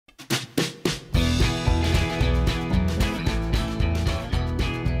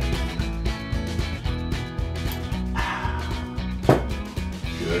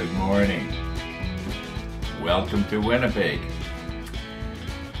Welcome to Winnipeg.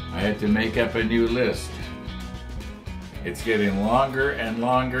 I had to make up a new list. It's getting longer and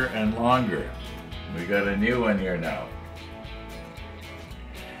longer and longer. We got a new one here now.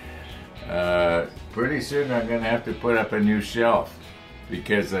 Pretty soon I'm going to have to put up a new shelf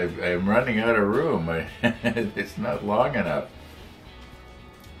because I'm running out of room. It's not long enough.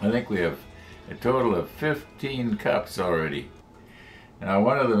 I think we have a total of 15 cups already. Now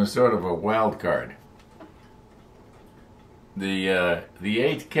one of them is sort of a wild card. The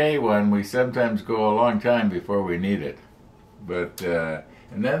 8K one, we sometimes go a long time before we need it. But and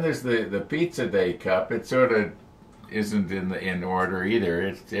then there's the Pizza Day cup. It sort of isn't in order either.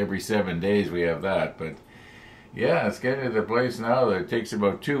 It's every 7 days we have that. But yeah, it's getting to the place now that it takes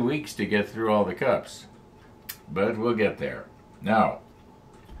about 2 weeks to get through all the cups. But we'll get there. Now,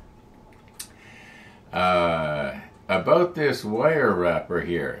 about this wire wrapper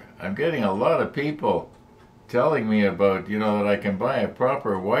here, I'm getting a lot of people telling me about, that I can buy a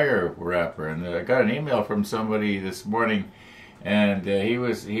proper wire wrapper. And I got an email from somebody this morning, and he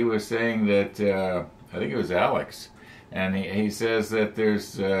was saying that I think it was Alex, and he says that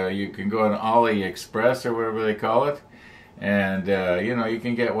there's you can go on AliExpress or whatever they call it, and you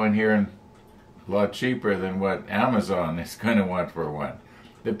can get one here a lot cheaper than what Amazon is going to want for one.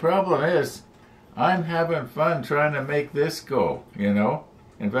 The problem is, I'm having fun trying to make this go.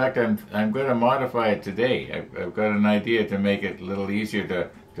 In fact, I'm going to modify it today. I've got an idea to make it a little easier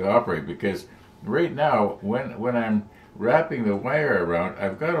to operate, because right now when I'm wrapping the wire around,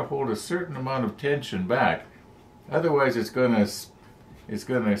 I've got to hold a certain amount of tension back. Otherwise, it's going to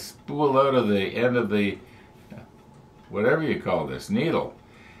spool out of the end of the whatever you call this needle,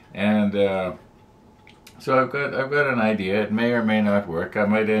 and so I've got an idea. It may or may not work. I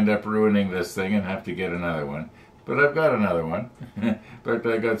might end up ruining this thing and have to get another one. But I've got another one. But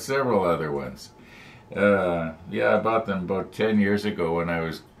I got several other ones. Yeah, I bought them about 10 years ago when I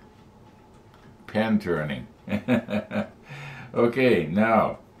was pen turning. Okay,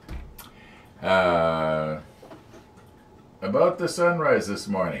 now about the sunrise this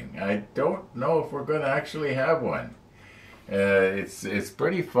morning. I don't know if we're going to actually have one. It's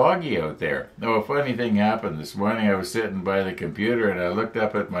pretty foggy out there. Oh, a funny thing happened this morning. I was sitting by the computer and I looked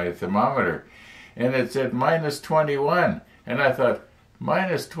up at my thermometer, and it said -21, and I thought,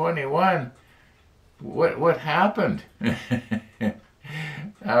 -21? What happened?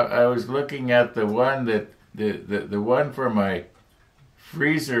 I was looking at the one that the one for my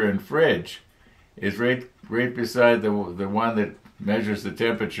freezer and fridge is right beside the one that measures the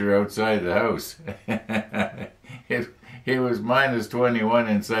temperature outside the house. It was -21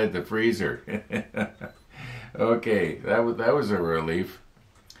 inside the freezer. Okay, that was a relief.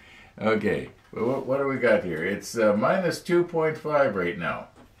 Okay, well, what do we got here? It's -2.5 right now.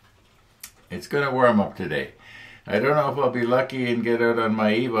 It's going to warm up today. I don't know if I'll be lucky and get out on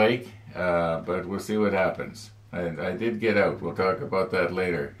my e-bike, but we'll see what happens. I did get out. We'll talk about that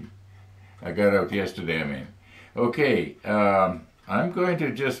later. I got out yesterday, I mean. Okay, I'm going to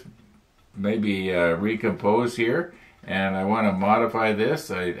just maybe recompose here, and I want to modify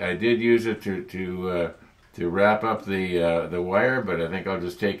this. I did use it to wrap up the wire, but I think I'll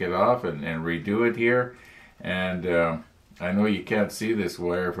just take it off and redo it here. And I know you can't see this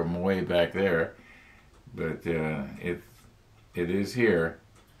wire from way back there, but it is here.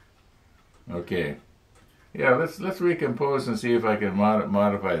 Okay, yeah. Let's recompose and see if I can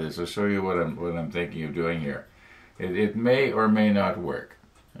modify this. I'll show you what I'm thinking of doing here. It may or may not work.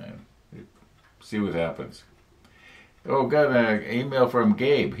 See what happens. Oh, got an email from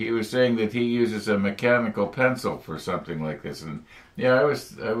Gabe. He was saying that he uses a mechanical pencil for something like this, and yeah, I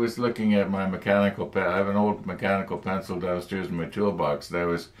was looking at my mechanical pen. I have an old mechanical pencil downstairs in my toolbox, and I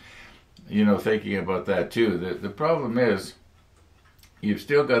was, thinking about that too. The problem is, you've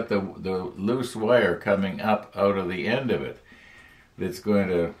still got the loose wire coming up out of the end of it. That's going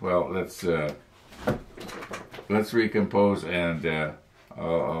to, well, let's recompose, and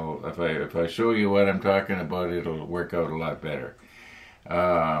if I show you what I'm talking about, it'll work out a lot better.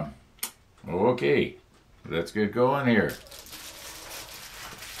 Okay, let's get going here.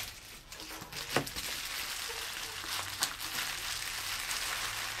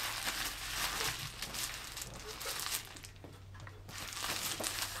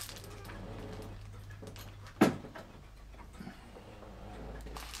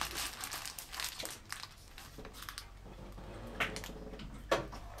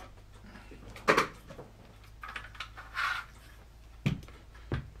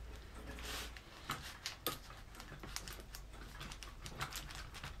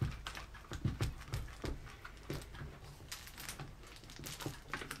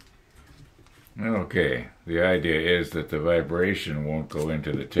 Okay, the idea is that the vibration won't go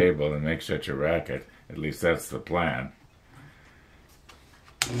into the table and make such a racket. At least that's the plan.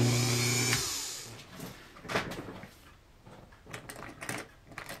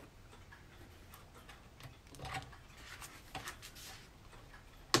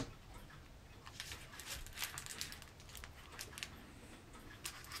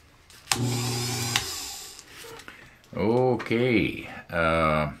 Okay,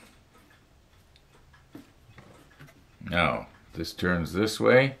 now this turns this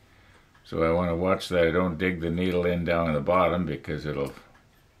way, so I want to watch that I don't dig the needle in down at the bottom because it'll,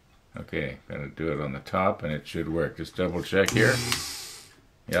 okay, gonna do it on the top and it should work. Just double check here.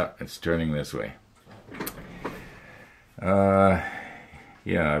 Yeah, it's turning this way. Yeah,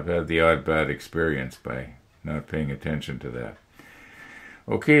 I've had the odd bad experience by not paying attention to that.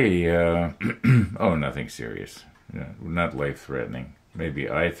 Okay, oh, nothing serious. Not life-threatening. Maybe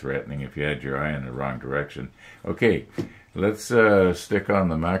eye-threatening if you had your eye in the wrong direction. Okay, let's stick on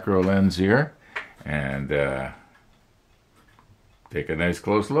the macro lens here and take a nice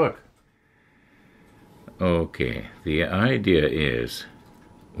close look. Okay, the idea is,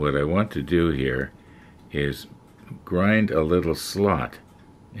 what I want to do here is grind a little slot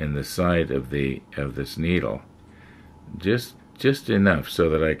in the side of this needle, just enough so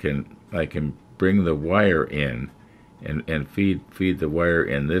that I can bring the wire in and feed the wire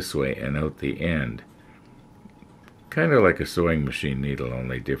in this way and out the end. Kind of like a sewing machine needle,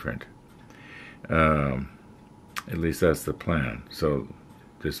 only different. At least that's the plan. So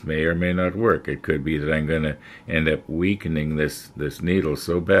this may or may not work. It could be that I'm going to end up weakening this needle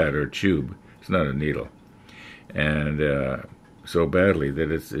so bad, or tube, it's not a needle, and so badly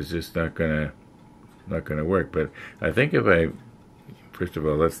that it's just not gonna work. But I think if I, first of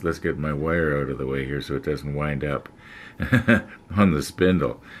all, let's get my wire out of the way here so it doesn't wind up on the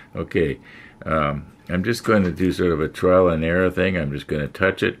spindle. Okay, I'm just going to do sort of a trial and error thing. I'm just going to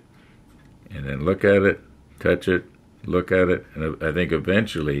touch it and then look at it, touch it, look at it, and I think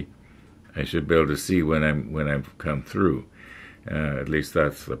eventually I should be able to see when I've come through. At least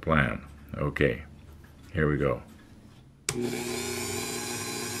that's the plan. Okay, here we go.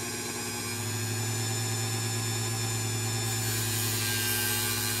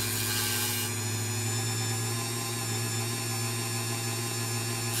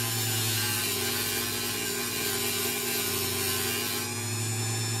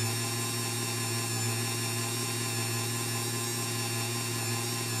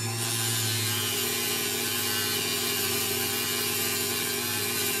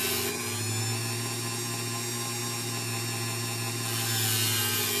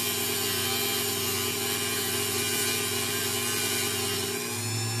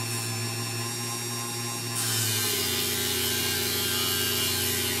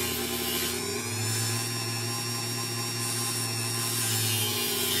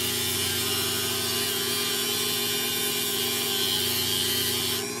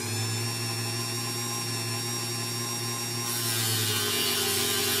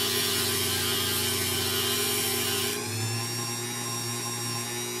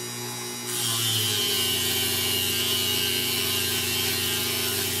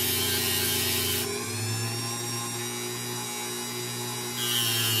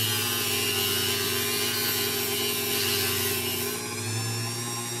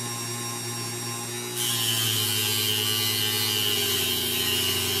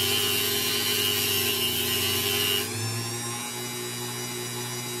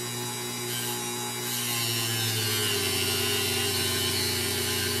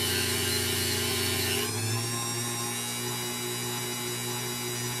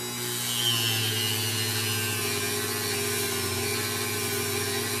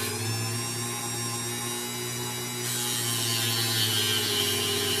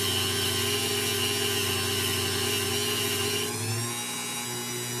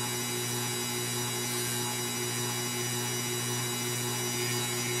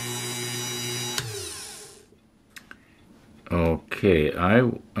 Okay, I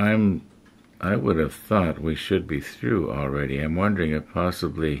would have thought we should be through already. I'm wondering if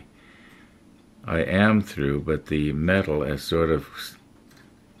possibly I am through, but the metal has sort of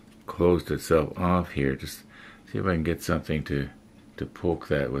closed itself off here. Just see if I can get something to poke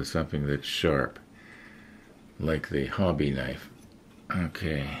that with something that's sharp, like the hobby knife.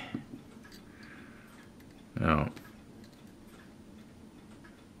 Okay. Now,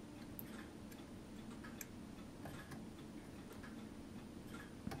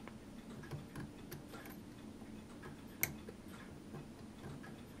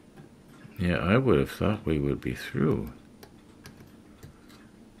 yeah, I would have thought we would be through.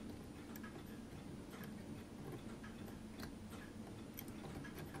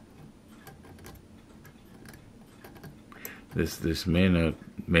 This may not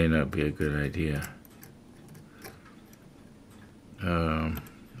be a good idea.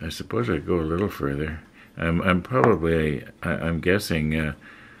 I suppose I go a little further. I'm guessing.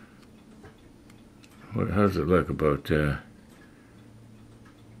 How does it look? About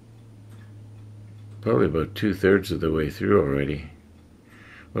probably about 2/3 of the way through already.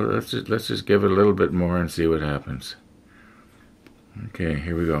 Well, let's just give it a little bit more and see what happens. Okay,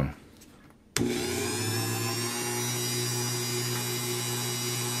 here we go.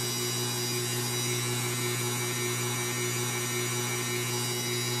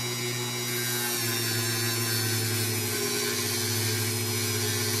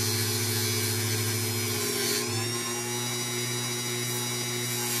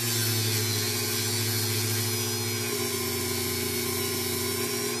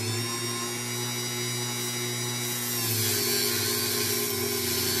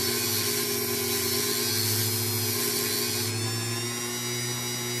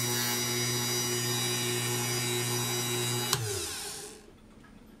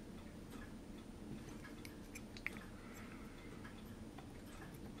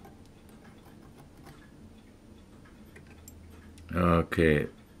 Okay,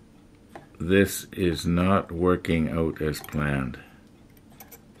 this is not working out as planned.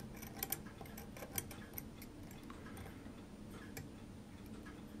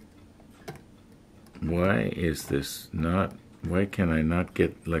 Why is this not, why can I not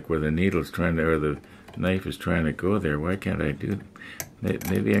get, like where the needle's trying to, or the knife is trying to go there, why can't I do,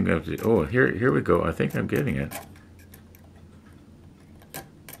 maybe I'm going to have to, oh, here we go, I think I'm getting it.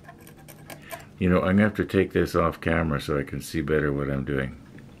 You know, I'm going to have to take this off camera so I can see better what I'm doing.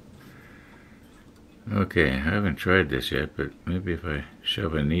 Okay, I haven't tried this yet, but maybe if I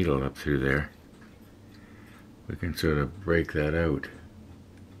shove a needle up through there, we can sort of break that out.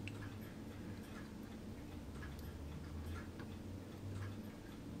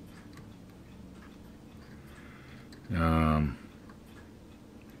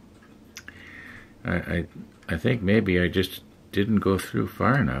 I think maybe I just didn't go through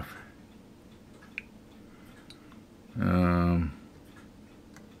far enough.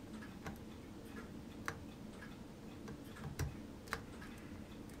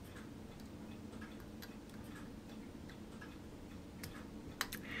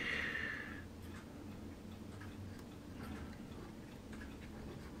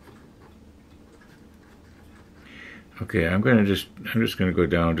 Okay, I'm just gonna go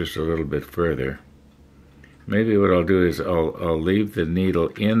down just a little bit further. Maybe what I'll do is I'll leave the needle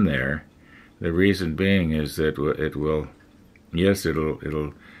in there. The reason being is that it will, yes, it'll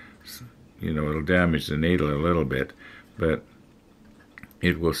you know, it'll damage the needle a little bit, but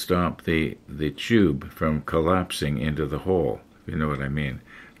it will stop the tube from collapsing into the hole, if you know what I mean.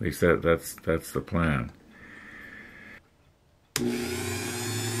 At least that's the plan.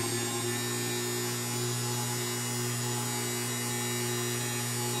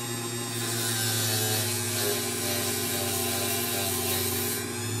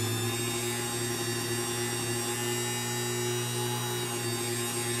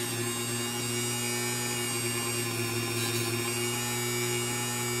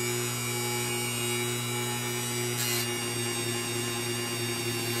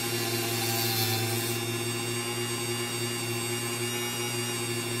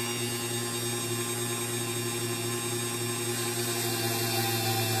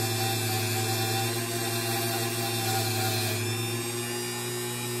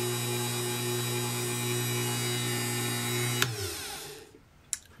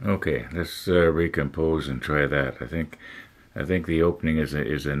 Okay, let's recompose and try that. I think the opening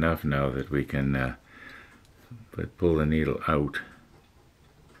is enough now that we can pull the needle out.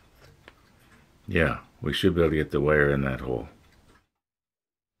 Yeah, we should be able to get the wire in that hole.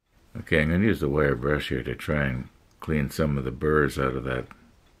 Okay, I'm going to use the wire brush here to try and clean some of the burrs out of that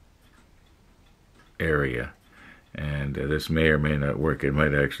area. And this may or may not work. It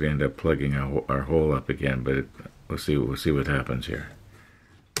might actually end up plugging our hole up again, but we'll see what happens here.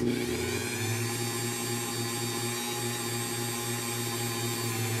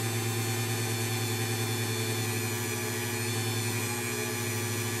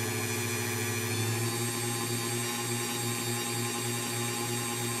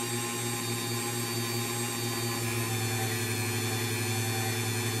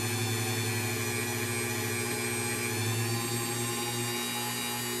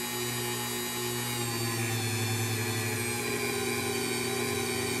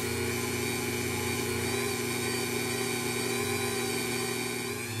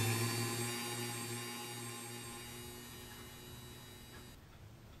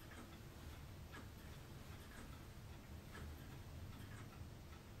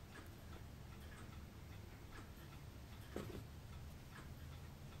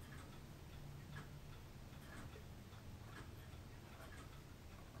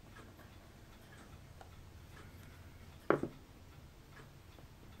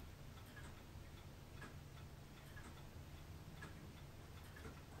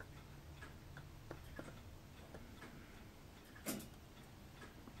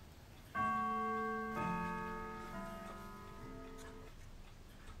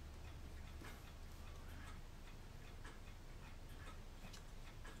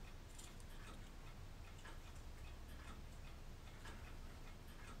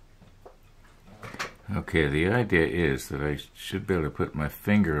 Okay, the idea is that I should be able to put my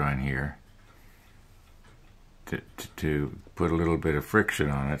finger on here to put a little bit of friction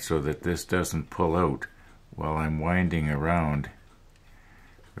on it so that this doesn't pull out while I'm winding around.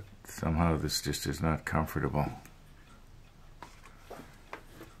 But somehow this just is not comfortable.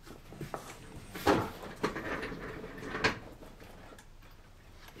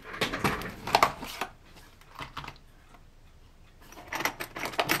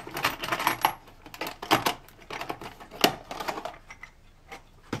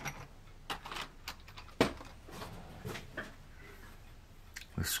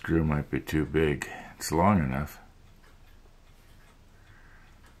 The screw might be too big. It's long enough.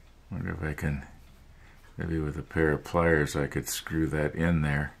 Wonder if I can, maybe with a pair of pliers I could screw that in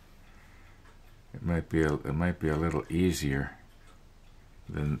there. It might be a little easier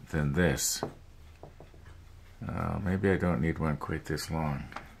than this. Maybe I don't need one quite this long.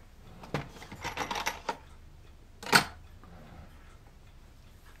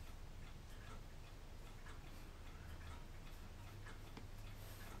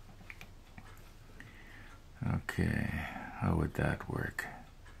 Okay, how would that work?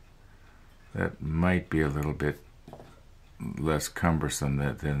 That might be a little bit less cumbersome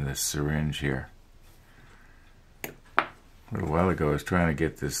than this syringe here. A little while ago I was trying to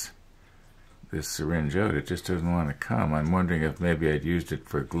get this syringe out. It just doesn't want to come. I'm wondering if maybe I'd used it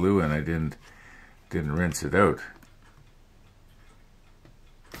for glue and I didn't rinse it out.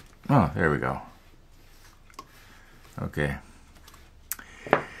 Oh, there we go. Okay.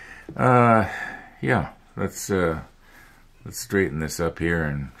 Yeah. Let's straighten this up here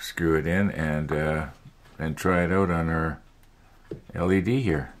and screw it in and try it out on our LED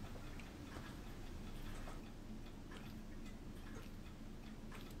here.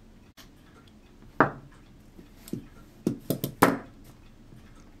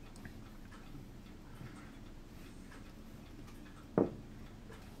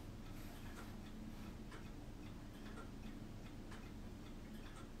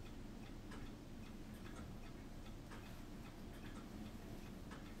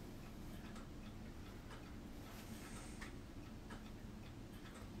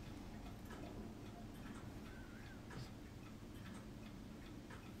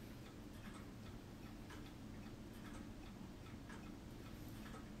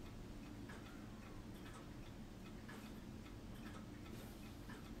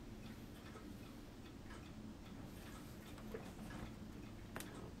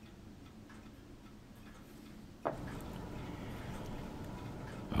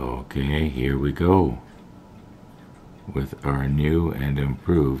 Okay, here we go with our new and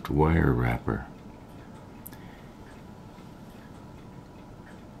improved wire wrapper.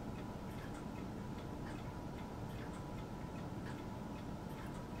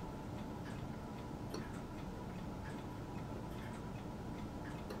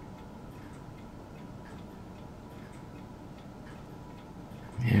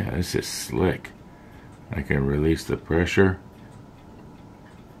 Yeah, this is slick. I can release the pressure.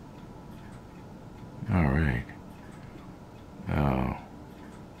 Alright. Oh.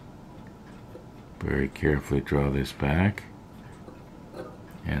 Very carefully draw this back.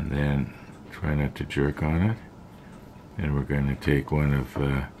 And then try not to jerk on it. And we're going to take one of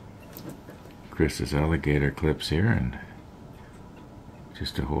Chris's alligator clips here and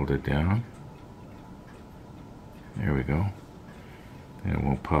just to hold it down. There we go. And it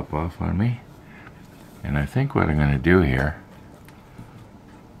won't pop off on me. And I think what I'm going to do here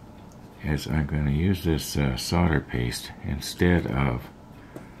is I'm going to use this solder paste instead of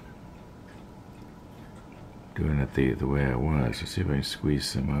doing it the way I was. Let's see if I can squeeze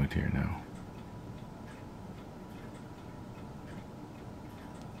some out here now.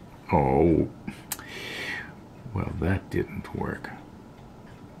 Oh, well, that didn't work.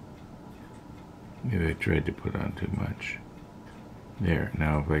 Maybe I tried to put on too much. There.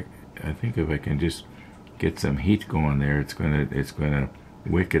 Now, I think if I can just get some heat going there, it's gonna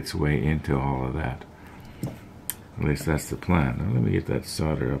wick its way into all of that. At least that's the plan. Now let me get that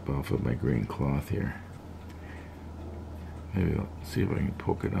solder up off of my green cloth here. Maybe I'll see if I can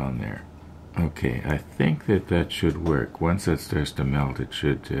poke it on there. Okay, I think that should work. Once that starts to melt, it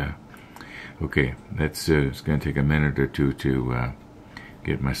should. Okay, that's it's going to take a minute or two to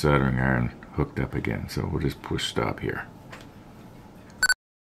get my soldering iron hooked up again. So we'll just push stop here.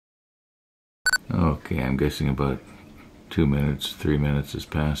 Okay, I'm guessing about 2 minutes, 3 minutes has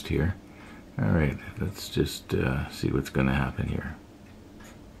passed here. Alright, let's just see what's going to happen here.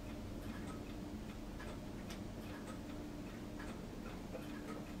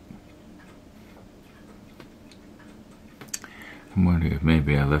 I'm wondering if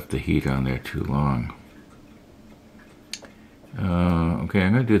maybe I left the heat on there too long. Okay,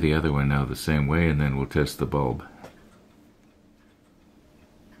 I'm going to do the other one now the same way, and then we'll test the bulb.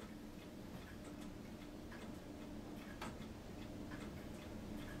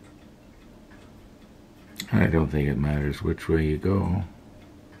 I don't think it matters which way you go.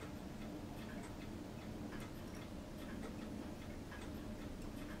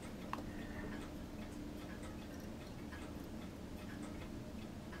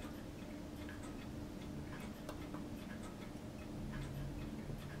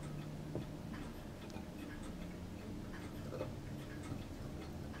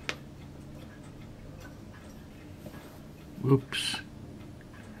 Whoops.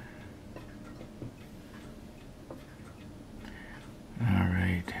 All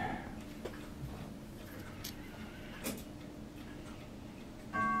right.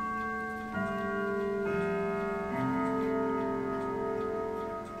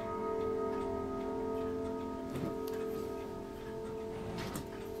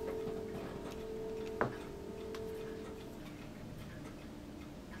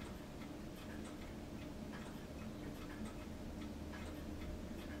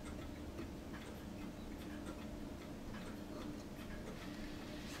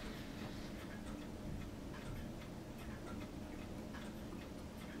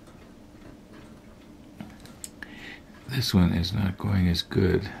 This one is not going as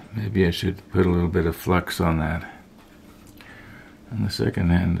good. Maybe I should put a little bit of flux on that. On the second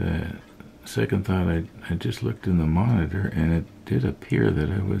hand, second thought, I just looked in the monitor and it did appear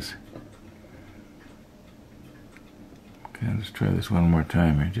that I was... Okay, let's try this one more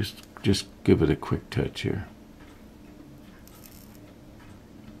time here. Just give it a quick touch here.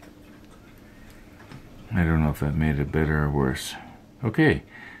 I don't know if that made it better or worse. Okay,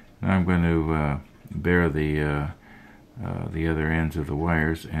 now I'm going to bare the other ends of the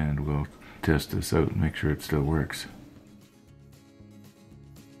wires, and we'll test this out and make sure it still works.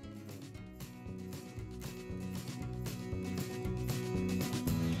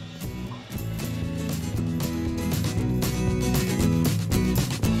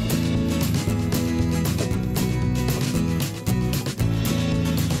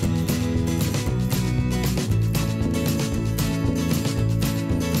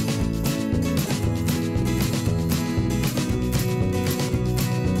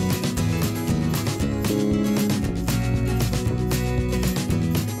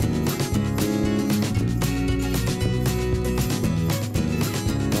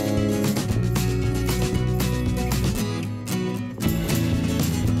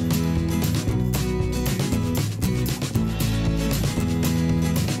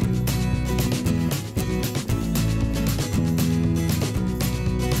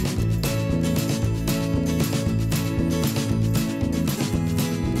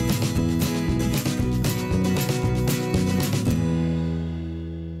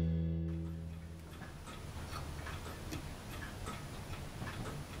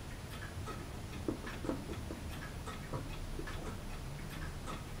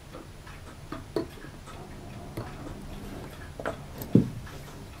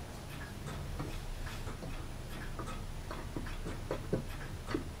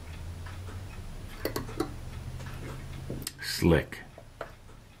 Slick.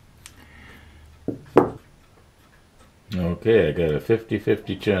 Okay, I got a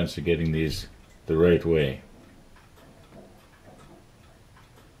 50-50 chance of getting these the right way.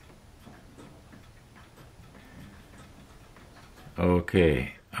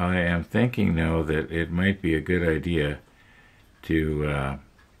 Okay, I am thinking now that it might be a good idea to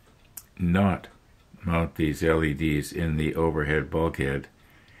not mount these LEDs in the overhead bulkhead,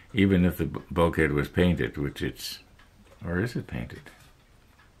 even if the bulkhead was painted, which it's... Or is it painted?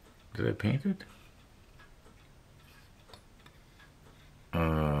 Did I paint it?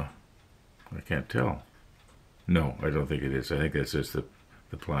 I can't tell. No, I don't think it is. I think that's just the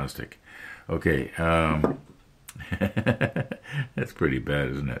plastic. Okay, that's pretty bad,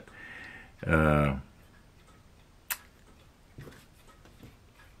 isn't it? I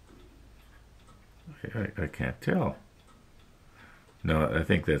can't tell. No, I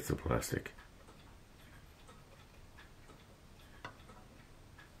think that's the plastic.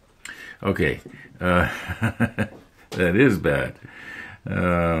 Okay, that is bad.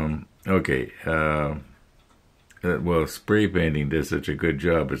 Okay, well, spray painting does such a good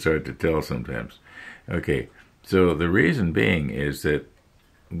job, it's hard to tell sometimes. Okay, so the reason being is that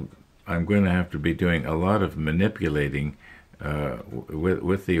I'm going to have to be doing a lot of manipulating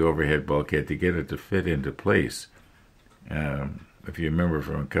with the overhead bulkhead to get it to fit into place. If you remember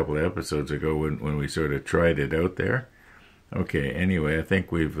from a couple of episodes ago when we sort of tried it out there. Okay, anyway, I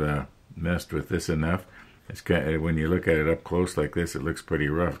think we've messed with this enough. It's kind of, when you look at it up close like this, it looks pretty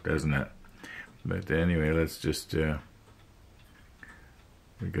rough, doesn't it? But anyway, let's just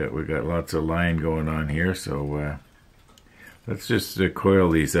we got lots of line going on here, so let's just coil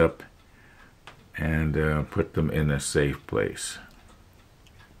these up and put them in a safe place.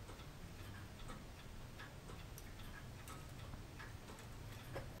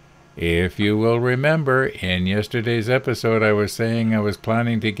 If you will remember, in yesterday's episode I was saying I was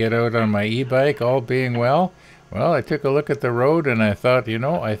planning to get out on my e-bike, all being well. Well, I took a look at the road and I thought, you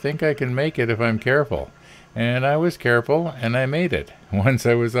know, I think I can make it if I'm careful. And I was careful and I made it. Once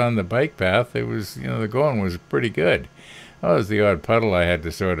I was on the bike path, it was, you know, the going was pretty good. Oh, it was the odd puddle I had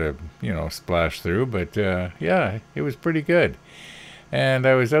to sort of, you know, splash through, but yeah, it was pretty good. And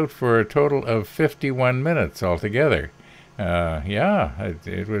I was out for a total of 51 minutes altogether. Yeah,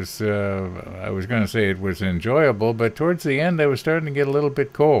 it was, I was going to say it was enjoyable, but towards the end I was starting to get a little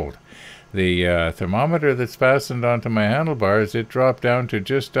bit cold. The thermometer that's fastened onto my handlebars, it dropped down to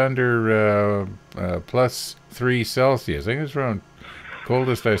just under plus 3 Celsius. I think it was around,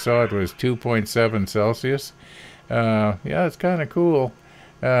 coldest I saw it was 2.7 Celsius. Yeah, it's kind of cool,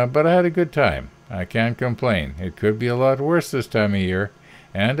 but I had a good time. I can't complain. It could be a lot worse this time of year.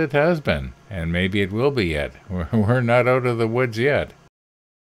 And it has been, and maybe it will be yet. We're not out of the woods yet.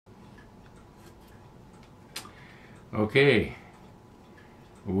 Okay,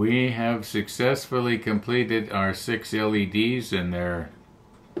 we have successfully completed our 6 LEDs, and they're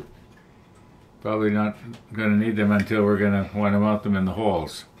probably not going to need them until we're going to want to mount them in the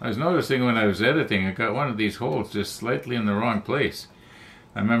holes. I was noticing when I was editing, I got one of these holes just slightly in the wrong place.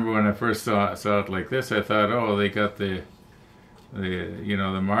 I remember when I first saw it like this, I thought, oh, they got the you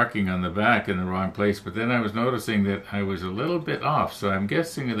know, the marking on the back in the wrong place, but then I was noticing that I was a little bit off, so I'm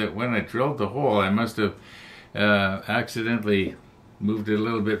guessing that when I drilled the hole I must have accidentally moved it a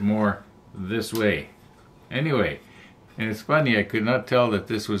little bit more this way. Anyway, and it's funny, I could not tell that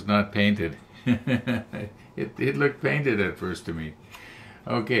this was not painted. It looked painted at first to me.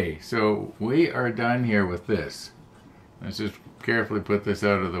 Okay, so we are done here with this. Let's just carefully put this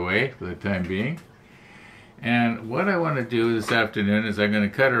out of the way for the time being. And what I want to do this afternoon is I'm going to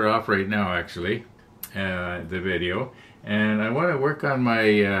cut her off right now, actually, the video. And I want to work on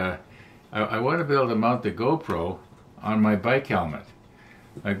my, I want to be able to mount the GoPro on my bike helmet.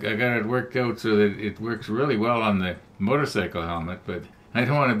 I got it worked out so that it works really well on the motorcycle helmet, but I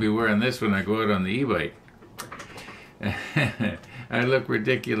don't want to be wearing this when I go out on the e-bike. I look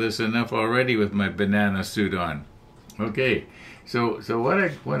ridiculous enough already with my banana suit on. Okay. So what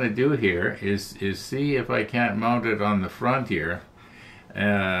I want to do here is see if I can't mount it on the front here.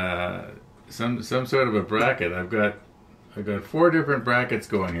 Some sort of a bracket. I've got 4 different brackets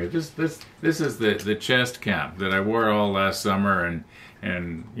going here. This is the chest cam that I wore all last summer,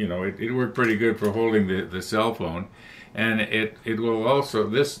 and you know it worked pretty good for holding the cell phone. And it will also,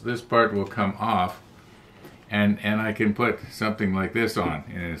 this part will come off, and I can put something like this on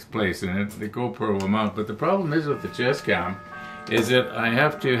in its place, and the GoPro will mount. But the problem is with the chest cam is that I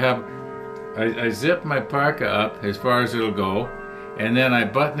have to have, I zip my parka up as far as it'll go, and then I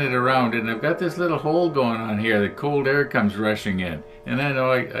button it around, and I've got this little hole going on here that cold air comes rushing in. And I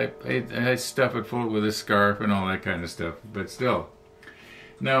know I stuff it full with a scarf and all that kind of stuff, but still.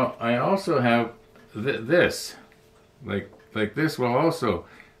 Now, I also have this, like this will also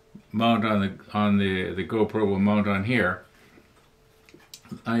mount on the GoPro will mount on here.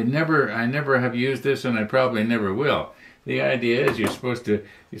 I never have used this, and I probably never will. The idea is you're supposed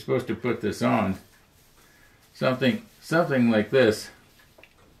to put this on something like this,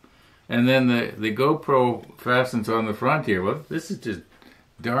 and then the GoPro fastens on the front here. Well, this is just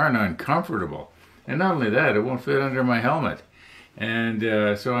darn uncomfortable, and not only that, it won't fit under my helmet.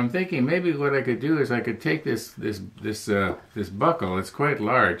 And so I'm thinking maybe what I could do is I could take this buckle, it's quite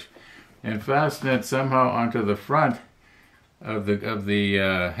large, and fasten it somehow onto the front of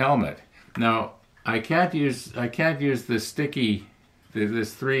the helmet. Now, I can't use this sticky,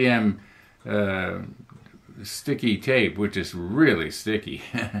 this 3M sticky tape, which is really sticky,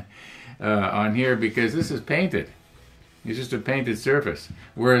 on here, because this is painted. It's just a painted surface.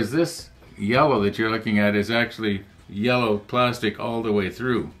 Whereas this yellow that you're looking at is actually yellow plastic all the way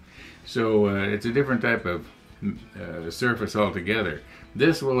through. So it's a different type of surface altogether.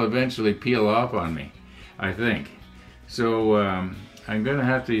 This will eventually peel off on me, I think. So I'm going to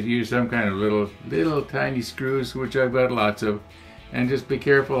have to use some kind of little tiny screws, which I've got lots of, and just be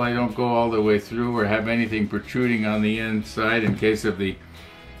careful I don't go all the way through or have anything protruding on the inside in case of the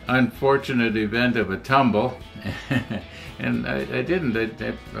unfortunate event of a tumble. And I didn't.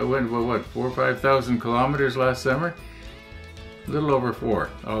 I went, well, what, 4,000 or 5,000 kilometers last summer? a little over 4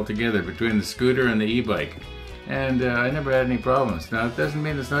 altogether between the scooter and the e-bike. And I never had any problems. Now, it doesn't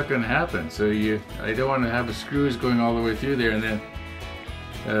mean it's not going to happen. So I don't want to have a screws going all the way through there and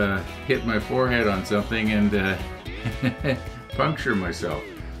then hit my forehead on something and puncture myself.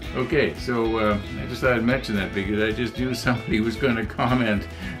 Okay, so I just thought I'd mention that because I just knew somebody was going to comment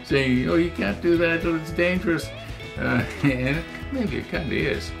saying, oh, you can't do that, it's dangerous. And maybe it kind of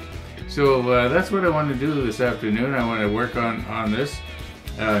is. So that's what I want to do this afternoon. I want to work on this.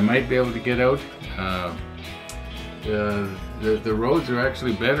 I might be able to get out. The roads are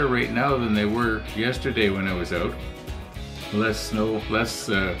actually better right now than they were yesterday when I was out. Less snow, less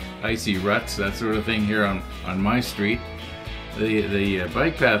icy ruts, that sort of thing here on my street. The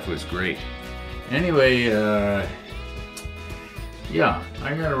bike path was great. Anyway, yeah,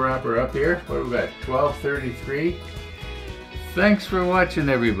 I'm gonna wrap her up here. What have we got? 12:33. Thanks for watching,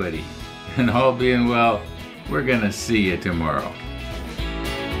 everybody, and all being well, we're gonna see you tomorrow.